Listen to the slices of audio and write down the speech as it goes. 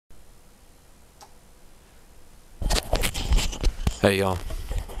Hey y'all,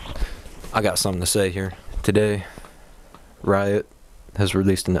 I got something to say here. Today, RIOT has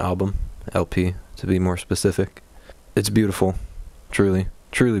released an album, LP to be more specific. It's beautiful, truly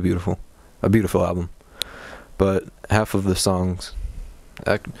beautiful. A beautiful album. But half of the songs,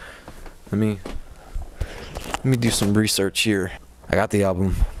 let me do some research here. I got the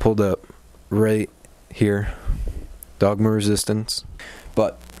album pulled up right here, Dogma Resistance,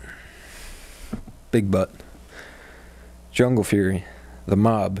 but, big but, Jungle Fury, The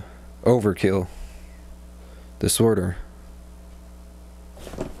Mob, Overkill, Disorder,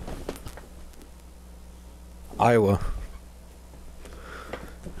 Iowa.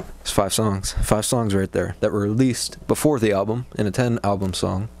 It's 5 songs right there that were released before the album in a 10-album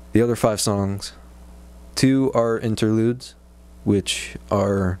song. The other 5 songs, 2 are interludes, which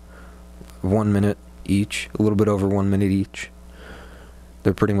are 1 minute each, a little bit over 1 minute each.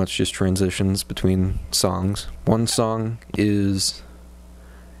 They're pretty much just transitions between songs. One song is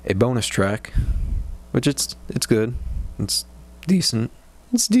a bonus track, which it's good. It's decent.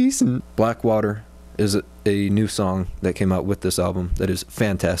 It's decent. Blackwater is a new song that came out with this album that is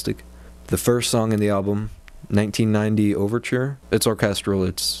fantastic. The first song in the album, 1990 Overture, it's orchestral.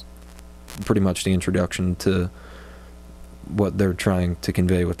 It's pretty much the introduction to what they're trying to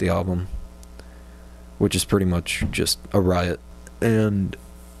convey with the album, which is pretty much just a riot. And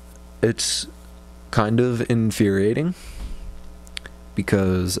it's kind of infuriating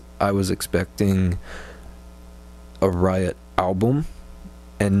because I was expecting a riot album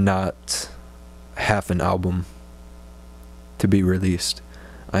and not half an album to be released.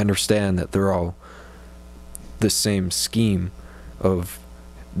 I understand that they're all the same scheme of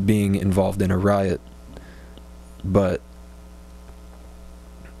being involved in a riot, but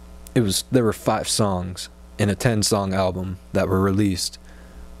there were 5 songs in a 10-song album that were released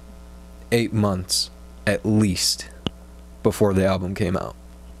 8 months at least before the album came out.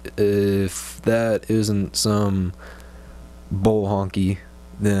 If that isn't some bull honky,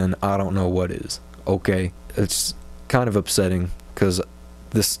 then I don't know what is. Okay, it's kind of upsetting because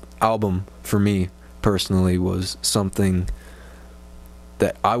this album for me personally was something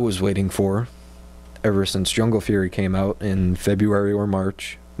that I was waiting for ever since Jungle Fury came out in February or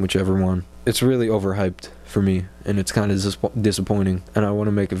March, whichever one. It's really overhyped for me, and it's kind of disappointing, and I want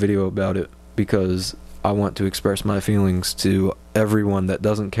to make a video about it because I want to express my feelings to everyone that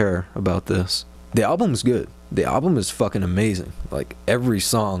doesn't care about this. The album's good. The album is fucking amazing. Like, every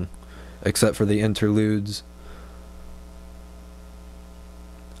song, except for the interludes.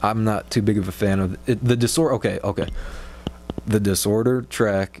 I'm not too big of a fan of it. The Disorder, okay. The Disorder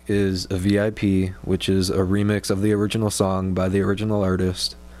track is a VIP, which is a remix of the original song by the original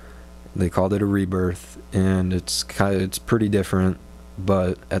artist. They called it a rebirth, and it's pretty different,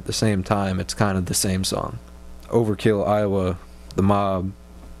 but at the same time, it's kind of the same song. Overkill, Iowa, The Mob,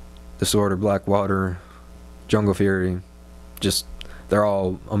 Disorder, Blackwater, Jungle Fury, they're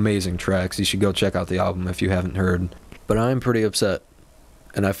all amazing tracks. You should go check out the album if you haven't heard. But I'm pretty upset,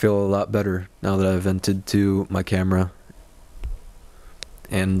 and I feel a lot better now that I've vented to my camera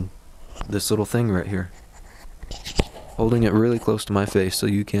and this little thing right here. Holding it really close to my face so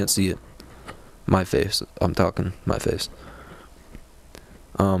you can't see it. My face. I'm talking my face.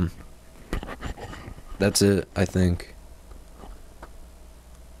 That's it, I think.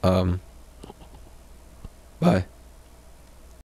 Bye.